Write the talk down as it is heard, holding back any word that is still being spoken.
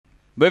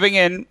moving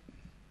in.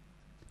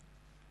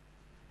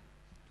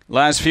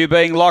 Last few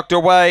being locked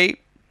away.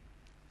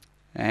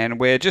 And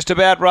we're just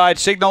about right.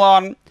 Signal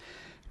on.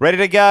 Ready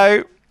to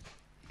go.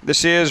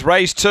 This is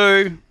race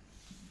 2.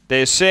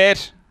 They're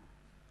set.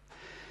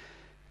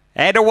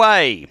 And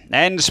away.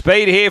 And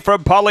speed here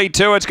from Polly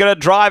 2. It's going to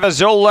drive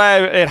Azul.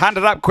 It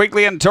hunted up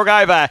quickly and took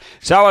over.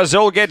 So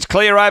Azul gets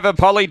clear over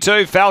Polly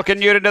 2. Falcon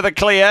Newt into the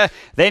clear.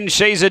 Then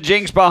She's a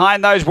Jinx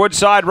behind those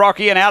Woodside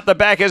Rocky. And out the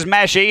back is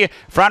Mashy.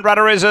 Front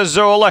runner is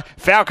Azul.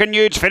 Falcon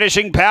Newt's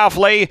finishing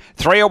powerfully.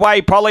 3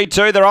 away Polly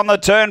 2. They're on the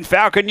turn.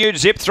 Falcon Newt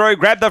zip through.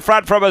 Grab the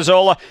front from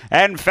Azul.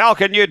 And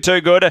Falcon Newt too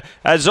good.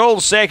 Azul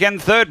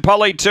second. Third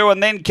Polly 2.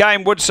 And then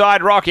came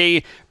Woodside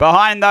Rocky.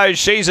 Behind those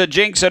She's a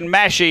Jinx and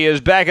Mashy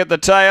is back at the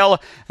tail.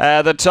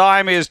 The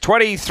time is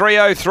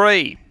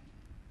 23:03.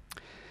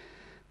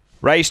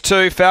 Race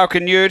 2,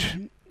 Falcon Newt.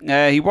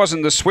 He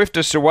wasn't the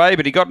swiftest away,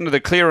 but he got into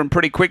the clear and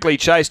pretty quickly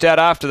chased out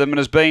after them and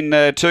has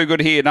been too good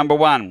here, number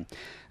 1.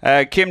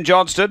 Kim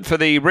Johnston for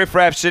the Riff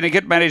Raff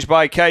Syndicate, managed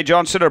by Kay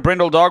Johnston, a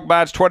Brindle Dog,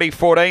 March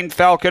 2014.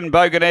 Falcon,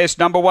 Boganess,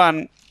 number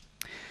 1.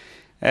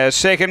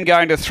 Second,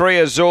 going to 3,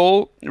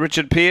 Azul.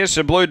 Richard Pearce,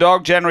 a Blue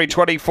Dog, January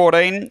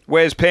 2014.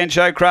 Where's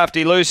Pancho,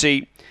 Crafty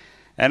Lucy.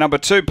 And number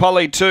 2,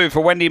 Polly 2 for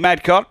Wendy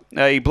Matcott.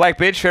 A Black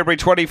Bitch, February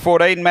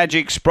 2014.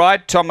 Magic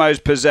Sprite, Tomo's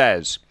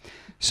Pizzazz.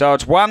 So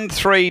it's 1,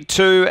 3,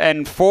 2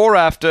 and 4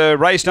 after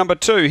race number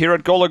 2 here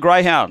at Gawler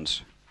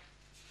Greyhounds.